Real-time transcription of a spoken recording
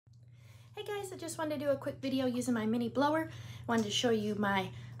Hey guys, I just wanted to do a quick video using my mini blower. I wanted to show you my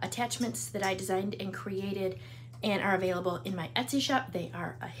attachments that I designed and created and are available in my Etsy shop. They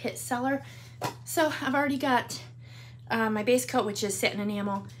are a hit seller. So I've already got my base coat, which is satin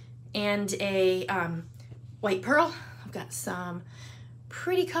enamel, and a white pearl. I've got some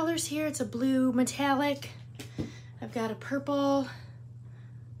pretty colors here. It's a blue metallic. I've got a purple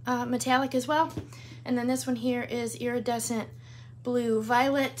metallic as well. And then this one here is iridescent blue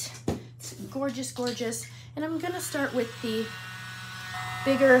violet. It's gorgeous, gorgeous. And I'm gonna start with the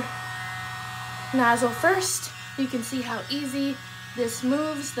bigger nozzle first. You can see how easy this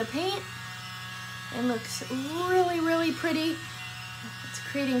moves the paint and looks really, really pretty. It's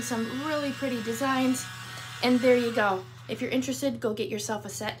creating some really pretty designs. And there you go. If you're interested, go get yourself a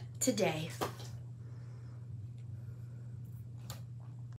set today.